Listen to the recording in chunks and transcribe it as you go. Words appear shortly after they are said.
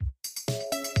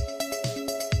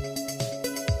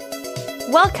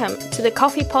Welcome to the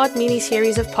Coffee Pod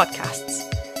mini-series of podcasts.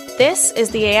 This is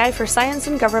the AI for Science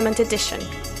and Government edition.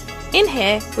 In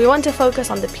here, we want to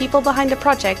focus on the people behind the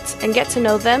projects and get to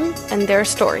know them and their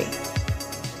story.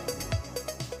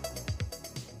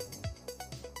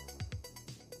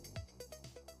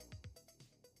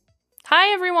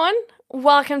 Hi everyone!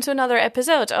 Welcome to another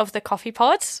episode of the Coffee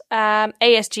Pod,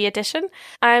 ASG edition.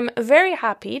 I'm very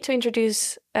happy to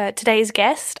introduce today's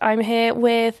guest. I'm here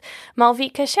with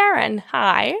Malvika Sharan.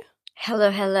 Hi.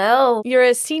 Hello. You're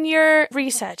a senior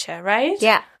researcher, right?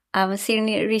 Yeah, I'm a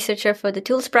senior researcher for the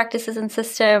Tools, Practices and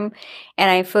System, and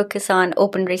I focus on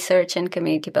open research and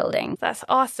community building. That's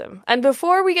awesome. And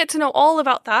before we get to know all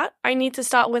about that, I need to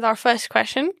start with our first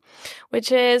question,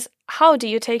 which is, how do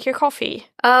you take your coffee?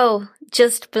 Oh,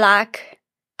 just black.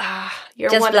 You're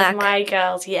just one black. of my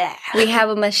girls, yeah. We have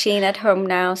a machine at home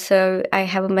now, so I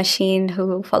have a machine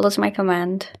who follows my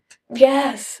command.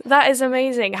 Yes, that is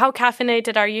amazing. How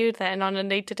caffeinated are you then on a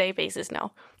day-to-day basis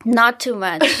now? Not too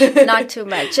much. Not too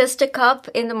much. Just a cup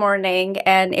in the morning,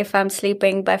 and if I'm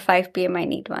sleeping by 5 p.m., I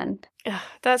need one.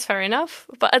 That's fair enough.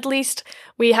 But at least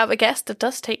we have a guest that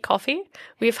does take coffee.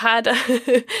 We've had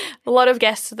a lot of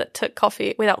guests that took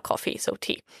coffee without coffee, so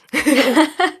tea.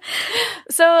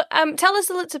 So tell us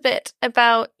a little bit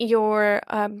about your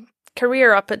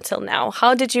career up until now.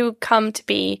 How did you come to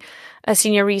be a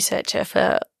senior researcher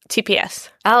for TPS?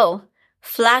 Oh,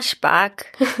 flashback.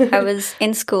 I was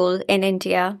in school in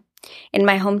India, in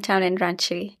my hometown in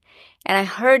Ranchi, and I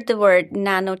heard the word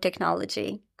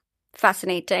nanotechnology.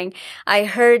 Fascinating. I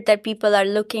heard that people are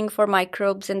looking for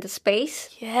microbes in the space.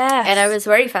 Yes. And I was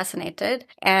very fascinated.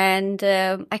 And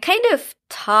I kind of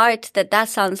thought that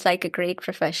sounds like a great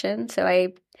profession. So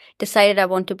I decided I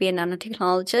want to be a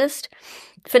nanotechnologist.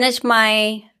 Finished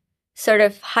my sort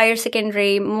of higher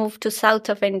secondary, moved to south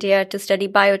of India to study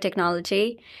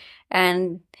biotechnology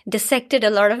and dissected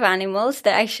a lot of animals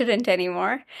that I shouldn't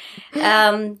anymore.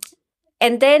 And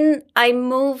then I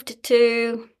moved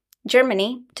to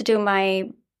Germany to do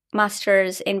my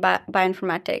master's in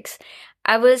bioinformatics.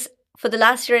 For the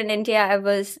last year in India, I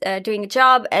was doing a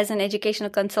job as an educational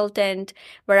consultant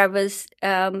where I was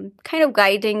kind of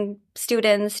guiding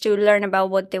students to learn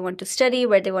about what they want to study,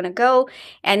 where they want to go.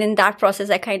 And in that process,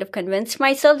 I kind of convinced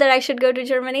myself that I should go to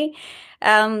Germany.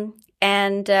 I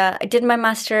did my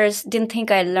master's, didn't think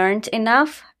I learned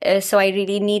enough. So I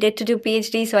really needed to do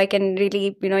PhD so I can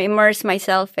really, immerse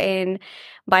myself in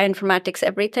bioinformatics,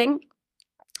 everything.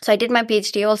 So I did my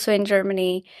PhD also in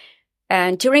Germany.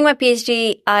 And during my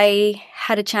PhD, I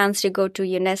had a chance to go to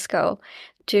UNESCO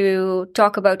to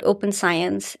talk about open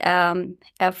science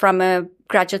from a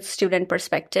graduate student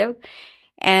perspective.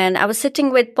 And I was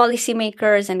sitting with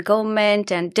policymakers and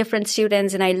government and different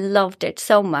students, and I loved it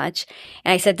so much.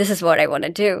 And I said, this is what I want to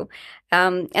do.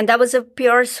 And that was a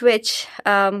pure switch,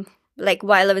 while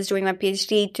I was doing my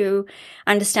PhD, to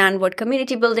understand what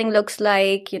community building looks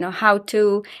like, how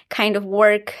to kind of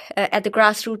work at the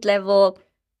grassroots level.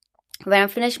 When I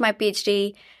finished my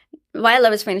PhD, while I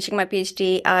was finishing my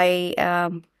PhD,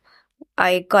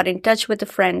 I got in touch with a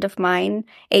friend of mine,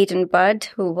 Aidan Budd,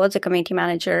 who was a community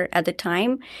manager at the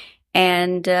time,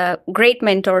 and great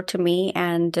mentor to me.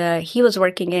 And he was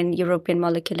working in European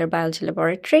Molecular Biology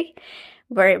Laboratory,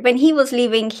 where when he was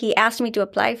leaving, he asked me to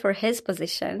apply for his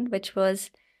position, which was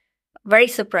very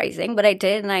surprising. But I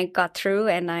did, and I got through,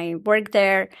 and I worked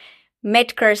there,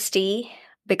 met Kirsty,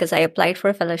 because I applied for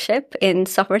a fellowship in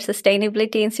Software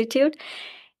Sustainability Institute,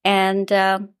 and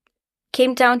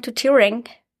came down to Turing,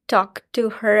 talked to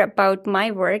her about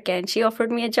my work, and she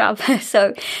offered me a job.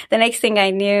 So the next thing I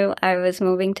knew, I was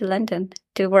moving to London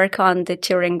to work on the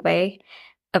Turing Way,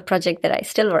 a project that I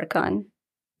still work on.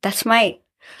 That's my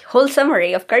whole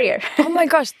summary of career. Oh my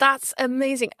gosh, that's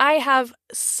amazing. I have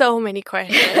so many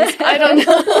questions. I don't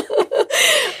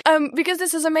know. Because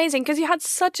this is amazing, because you had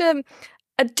such a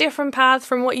different path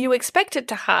from what you expected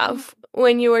to have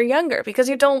when you were younger, because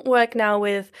you don't work now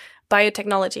with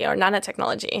biotechnology or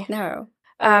nanotechnology. No.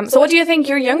 So what do you think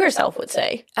your younger self would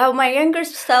say? Oh, my younger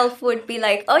self would be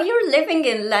like, oh, you're living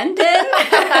in London?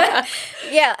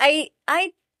 Yeah,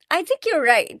 I think you're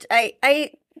right.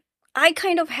 I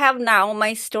kind of have now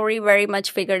my story very much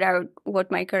figured out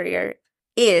what my career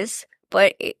is,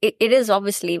 but it is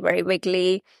obviously very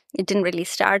wiggly. It didn't really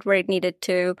start where it needed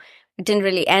to. It didn't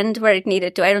really end where it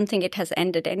needed to. I don't think it has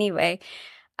ended anyway.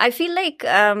 I feel like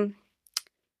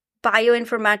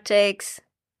bioinformatics,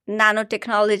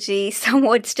 nanotechnology,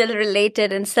 somewhat still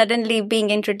related, and suddenly being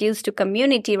introduced to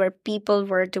community where people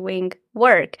were doing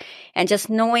work, and just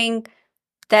knowing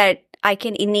that I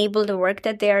can enable the work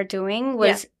that they are doing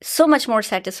was so much more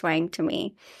satisfying to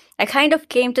me. I kind of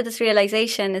came to this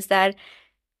realization is that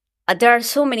there are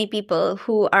so many people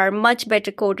who are much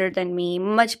better coder than me,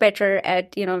 much better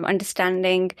at,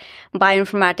 understanding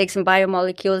bioinformatics and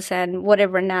biomolecules and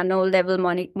whatever nano level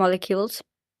molecules.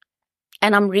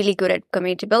 And I'm really good at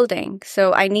community building.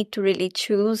 So I need to really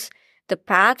choose the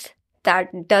path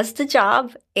that does the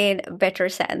job in a better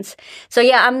sense. So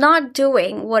yeah, I'm not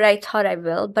doing what I thought I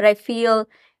will, but I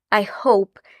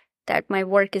hope that my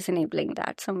work is enabling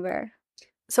that somewhere.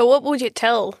 So what would you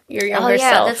tell your younger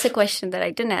self? Oh yeah, that's a question that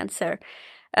I didn't answer.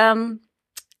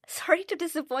 Sorry to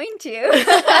disappoint you, but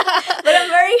I'm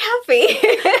very happy.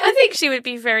 I think she would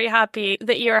be very happy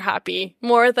that you're happy,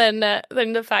 more than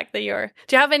the fact that you're.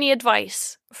 Do you have any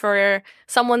advice for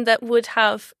someone that would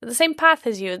have the same path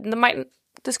as you and that might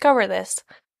discover this?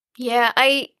 Yeah,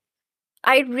 I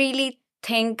really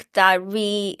think that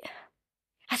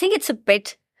I think it's a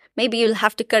bit, maybe you'll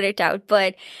have to cut it out,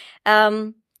 but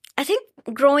I think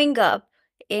growing up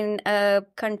in a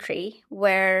country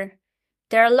where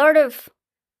there are a lot of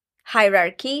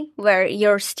hierarchy, where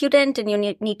you're a student and you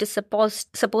need to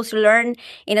supposed to learn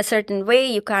in a certain way,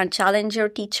 you can't challenge your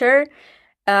teacher.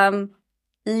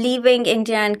 Leaving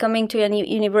India and coming to a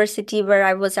university where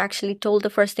I was actually told the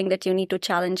first thing that you need to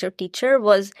challenge your teacher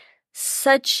was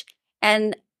such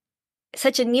a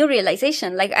new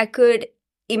realization. Like, I could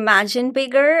imagine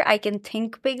bigger, I can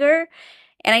think bigger.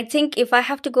 And I think if I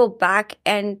have to go back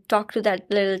and talk to that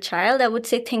little child, I would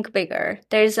say think bigger.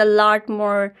 There's a lot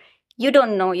more you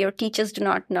don't know, your teachers do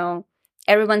not know.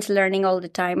 Everyone's learning all the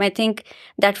time. I think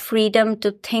that freedom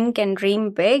to think and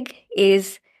dream big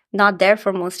is not there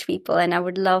for most people. And I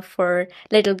would love for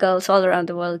little girls all around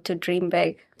the world to dream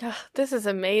big. Oh, this is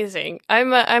amazing.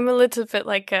 I'm a little bit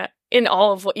like in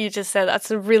awe of what you just said.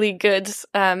 That's a really good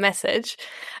message.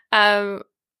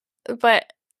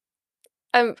 But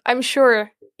I'm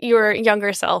sure your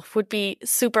younger self would be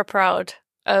super proud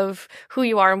of who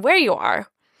you are and where you are.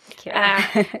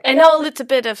 Yeah. I know a little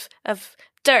bit of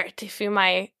dirt, if you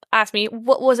might ask me.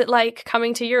 What was it like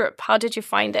coming to Europe? How did you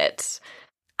find it?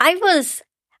 I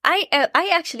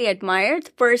actually admired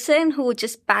the person who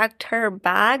just packed her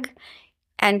bag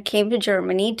and came to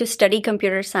Germany to study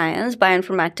computer science,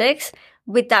 bioinformatics,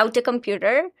 without a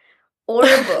computer or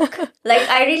a book. Like,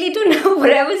 I really don't know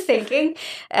what I was thinking.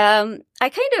 I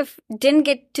kind of didn't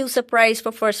get too surprised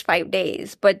for first 5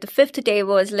 days, but the fifth day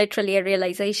was literally a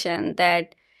realization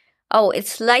that, oh,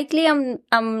 it's likely I'm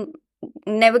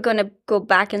never gonna go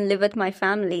back and live with my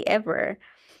family ever.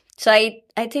 So I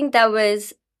think that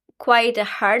was quite a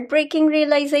heartbreaking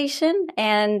realization,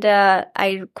 and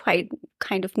I quite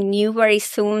kind of knew very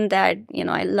soon that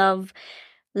I love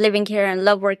living here and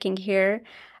love working here.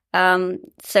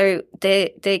 So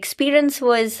the experience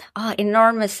was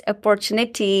enormous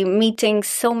opportunity, meeting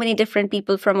so many different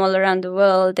people from all around the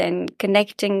world and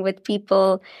connecting with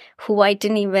people who I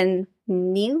didn't even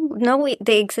know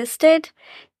they existed,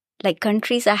 like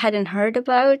countries I hadn't heard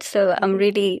about. So I'm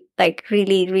really,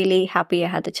 really happy I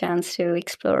had the chance to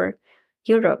explore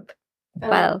Europe.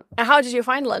 Well, how did you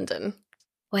find London?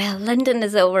 Well, London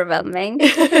is overwhelming,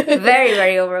 very,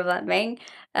 very overwhelming.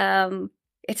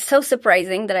 It's so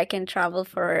surprising that I can travel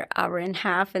for an hour and a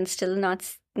half and still not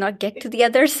get to the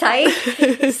other side.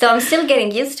 So I'm still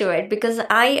getting used to it, because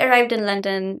I arrived in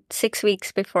London 6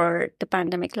 weeks before the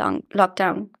pandemic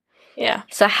lockdown. Yeah.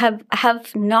 So I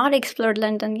have not explored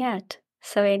London yet.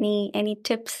 So any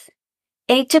tips?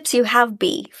 Any tips you have,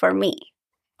 Bea, for me?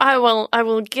 I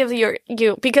will give you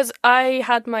because I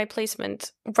had my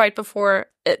placement right before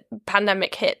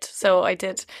pandemic hit, so I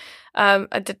did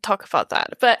talk about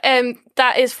that. But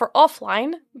that is for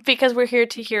offline, because we're here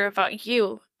to hear about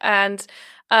you and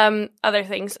other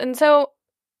things. And so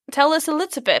tell us a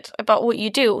little bit about what you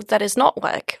do that is not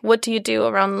work. What do you do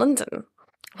around London?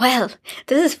 Well,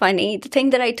 this is funny. The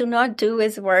thing that I do not do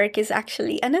as work is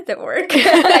actually another work.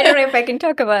 I don't know if I can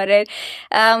talk about it.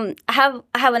 I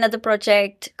have another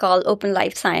project called Open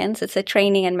Life Science. It's a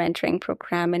training and mentoring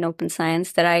program in open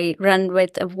science that I run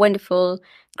with a wonderful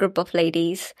group of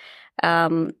ladies.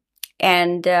 And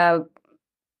that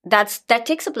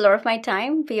takes up a lot of my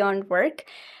time beyond work.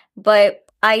 But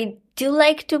I do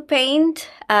like to paint.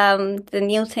 The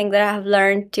new thing that I have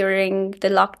learned during the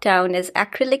lockdown is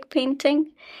acrylic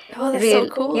painting. Oh, that's so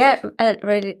cool. Yeah,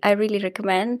 I really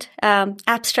recommend.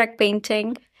 Abstract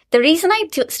painting. The reason I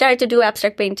started to do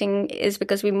abstract painting is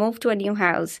because we moved to a new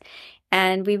house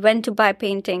and we went to buy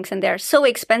paintings, and they're so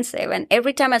expensive. And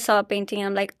every time I saw a painting,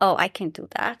 I'm like, oh, I can't do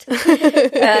that.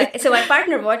 So my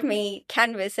partner bought me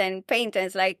canvas and paint, and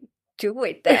it's like, do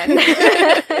it then.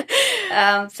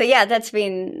 So yeah, that's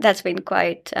been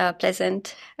quite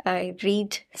pleasant. I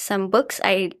read some books.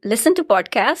 I listen to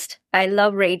podcasts. I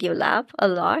love Radio Lab a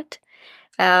lot.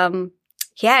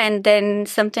 and then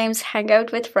sometimes hang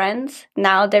out with friends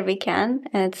now that we can.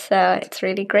 And it's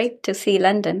really great to see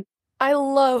London. I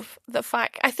love the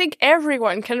fact, I think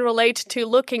everyone can relate to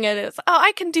looking at it as, oh,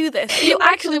 I can do this. You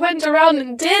actually went around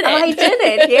and did it. I did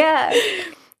it, yeah.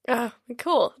 Oh,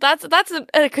 cool. That's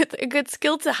a good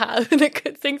skill to have and a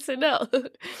good thing to know.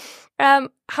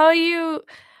 How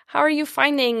are you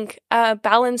finding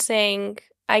balancing,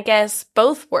 I guess,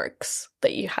 both works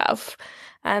that you have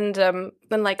and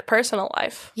like personal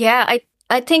life? Yeah,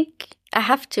 I think I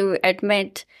have to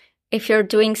admit, if you're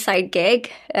doing side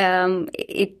gig,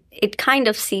 it kind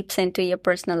of seeps into your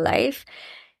personal life.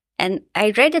 And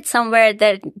I read it somewhere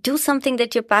that do something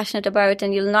that you're passionate about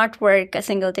and you'll not work a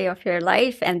single day of your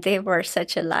life. And they were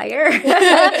such a liar.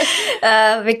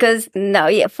 Because no,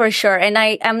 yeah, for sure. And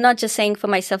I'm not just saying for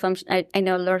myself. I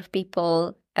know a lot of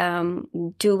people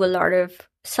do a lot of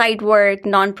side work,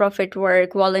 nonprofit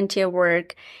work, volunteer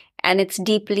work. And it's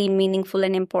deeply meaningful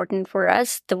and important for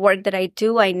us. The work that I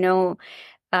do, I know,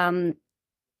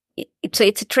 so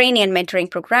it's a training and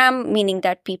mentoring program, meaning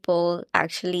that people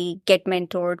actually get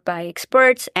mentored by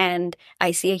experts, and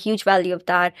I see a huge value of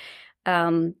that.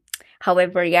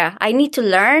 However, yeah, I need to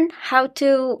learn how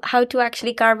to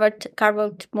actually carve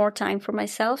out more time for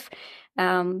myself.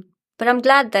 But I'm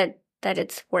glad that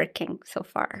it's working so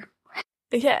far.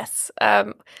 Yes,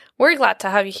 we're glad to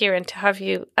have you here and to have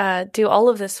you do all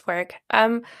of this work.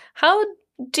 How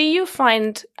do you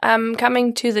find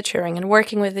coming to the Turing and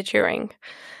working with the Turing?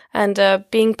 And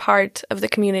being part of the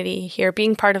community here,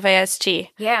 being part of ASG.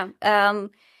 Yeah.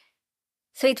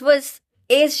 So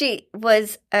ASG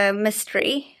was a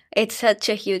mystery. It's such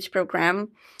a huge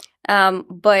program.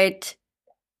 But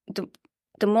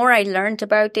the more I learned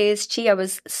about ASG, I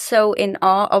was so in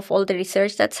awe of all the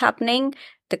research that's happening,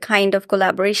 the kind of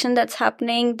collaboration that's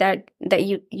happening, that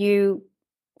you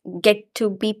get to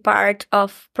be part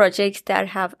of projects that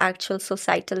have actual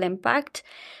societal impact.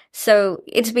 So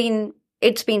it's been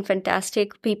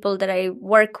fantastic. People that I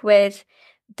work with,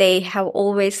 they have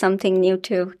always something new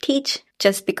to teach.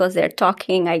 Just because they're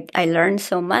talking, I learn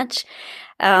so much.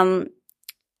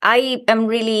 I am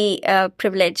really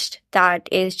privileged that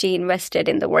ASG invested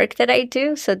in the work that I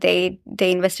do. So they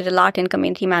invested a lot in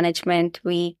community management.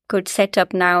 We could set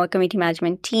up now a community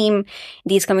management team.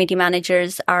 These community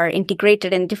managers are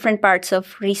integrated in different parts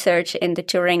of research in the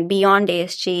Turing beyond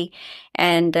ASG.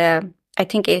 And I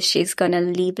think ASG is going to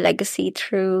leave legacy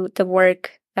through the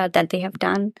work that they have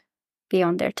done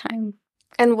beyond their time.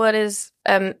 And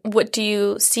what do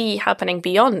you see happening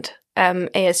beyond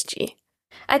ASG?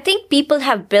 I think people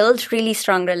have built really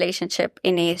strong relationship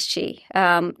in ASG,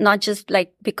 not just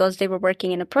like because they were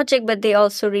working in a project, but they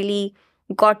also really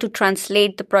got to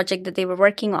translate the project that they were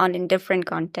working on in different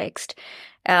contexts.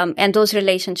 And those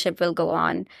relationships will go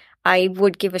on. I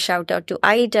would give a shout out to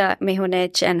Aida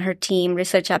Mehonic and her team,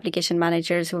 research application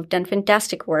managers, who have done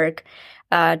fantastic work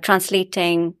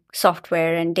translating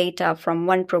software and data from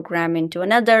one program into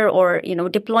another, or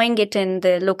deploying it in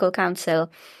the local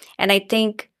council. And I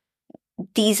think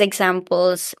these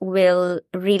examples will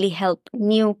really help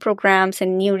new programs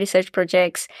and new research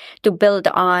projects to build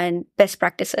on best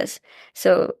practices.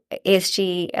 So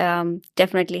ASG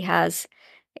definitely has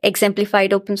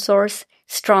exemplified open source,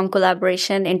 strong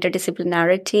collaboration,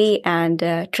 interdisciplinarity,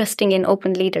 and trusting in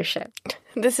open leadership.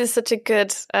 This is such a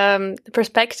good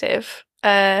perspective.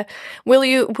 Will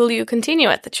you continue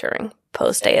at the Turing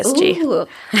post ASG?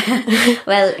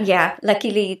 Well, yeah.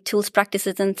 Luckily, tools,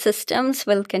 practices, and systems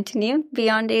will continue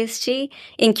beyond ASG,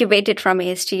 incubated from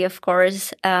ASG, of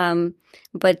course.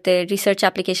 But the research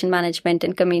application management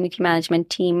and community management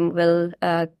team will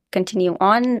continue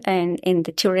on. And in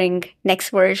the Turing next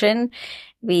version,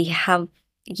 we have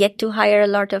yet to hire a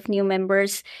lot of new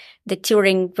members. The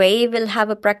Turing Way will have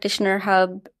a practitioner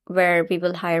hub where we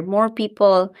will hire more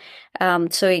people.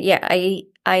 So yeah,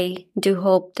 I do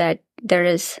hope that there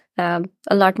is a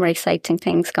lot more exciting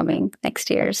things coming next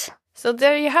year's. So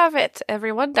there you have it,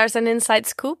 everyone. There's an inside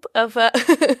scoop of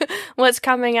what's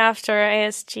coming after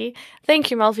ASG.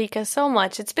 Thank you, Malvika, so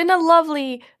much. It's been a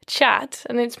lovely chat,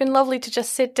 and it's been lovely to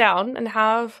just sit down and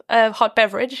have a hot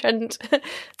beverage and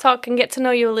talk and get to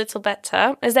know you a little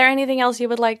better. Is there anything else you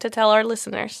would like to tell our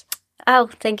listeners? Oh,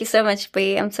 thank you so much,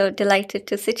 Bea. I'm so delighted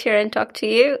to sit here and talk to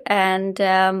you. And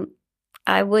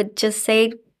I would just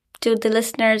say to the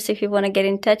listeners, if you want to get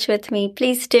in touch with me,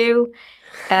 please do.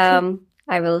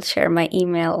 I will share my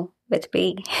email with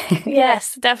Bea.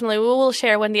 Yes, definitely. We will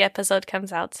share when the episode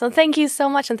comes out. So thank you so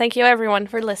much, and thank you everyone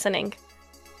for listening.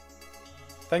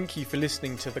 Thank you for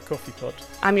listening to The Coffee Pod.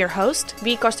 I'm your host,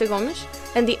 Bea Costa Gomes,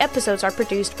 and the episodes are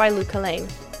produced by Luca Lane.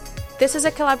 This is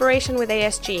a collaboration with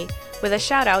ASG, with a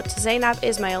shout out to Zainab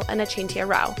Ismail and Achintia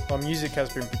Rao. Our music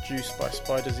has been produced by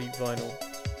Spiders Eat Vinyl.